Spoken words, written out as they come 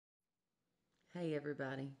Hey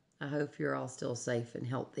everybody, I hope you're all still safe and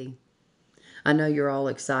healthy. I know you're all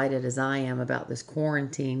excited as I am about this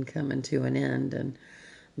quarantine coming to an end and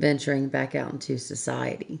venturing back out into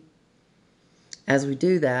society. As we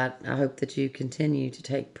do that, I hope that you continue to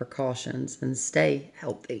take precautions and stay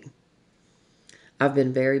healthy. I've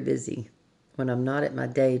been very busy. When I'm not at my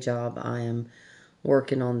day job, I am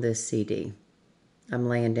working on this CD. I'm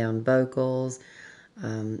laying down vocals,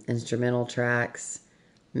 instrumental tracks,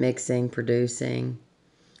 mixing, producing,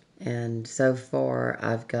 and so far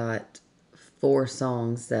I've got 4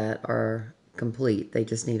 songs that are complete. They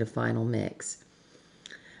just need a final mix.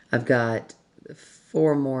 I've got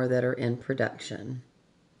 4 more that are in production.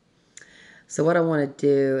 So what I want to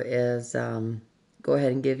do is go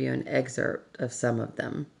ahead and give you an excerpt of some of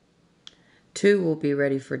them. 2 will be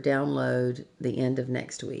ready for download the end of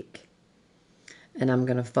next week. And I'm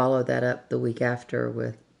going to follow that up the week after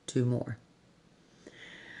with 2 more.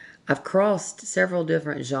 I've crossed several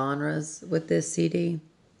different genres with this CD.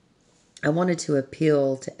 I wanted to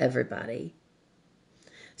appeal to everybody.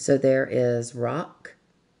 So there is rock,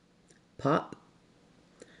 pop,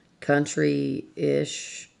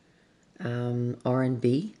 country-ish,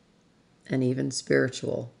 R&B, and even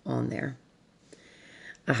spiritual on there.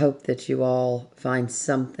 I hope that you all find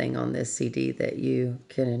something on this CD that you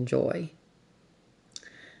can enjoy.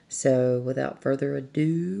 So without further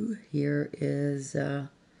ado, here is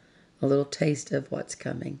a little taste of what's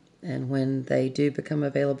coming. And when they do become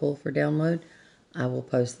available for download, I will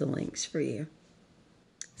post the links for you.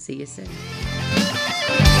 See you soon.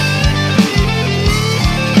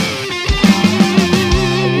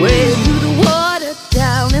 Waded through the water,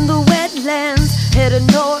 down in the wetlands,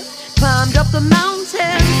 headed north, climbed up the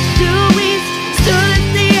mountains, due east, stood at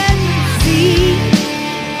the edge of the sea.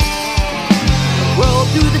 Rolled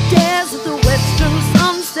through the desert, the western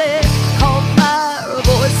sunset, caught fire, a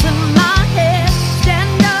voice in my head,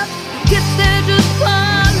 stand up, get there, just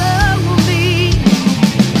follow me.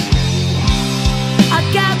 I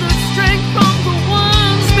gathered strength from the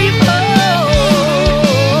ones before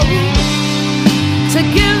to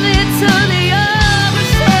give it to the other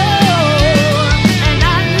shore, and I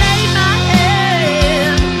laid my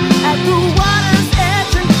head at the water's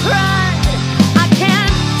edge and cried, I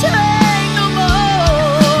can't take no more.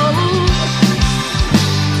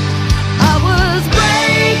 I was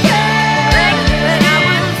breaking and I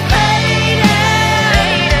was fading,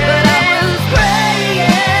 but I was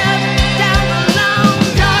praying down the long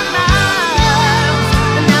dark miles,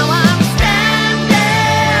 and now I'm standing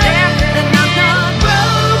and I'm not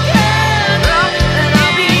broken, and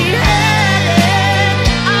I'll be headed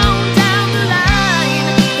on down the line.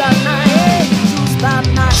 Got my angels by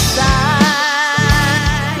my side.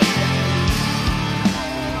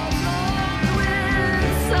 When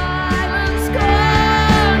silence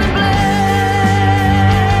gonna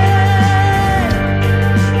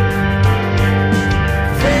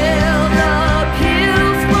filled up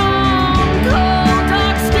hills from cold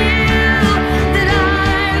dark steel that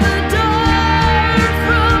I've adored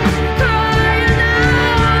from crying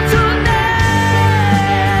out your name,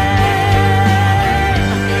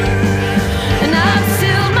 and I've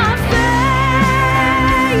sealed my fate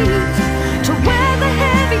to wear the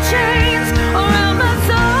heavy chains around my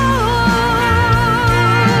soul,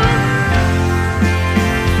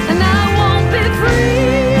 and I won't be free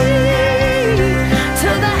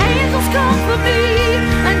till the angels come for me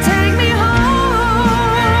and take me home.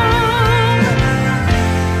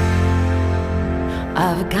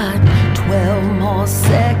 I've got 12 more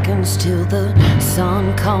seconds till the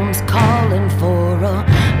sun comes calling for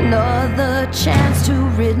another chance to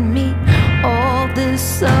rid me all this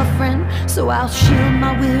suffering. So I'll shield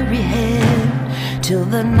my weary head till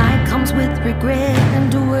the night comes with regret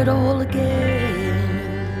and do it all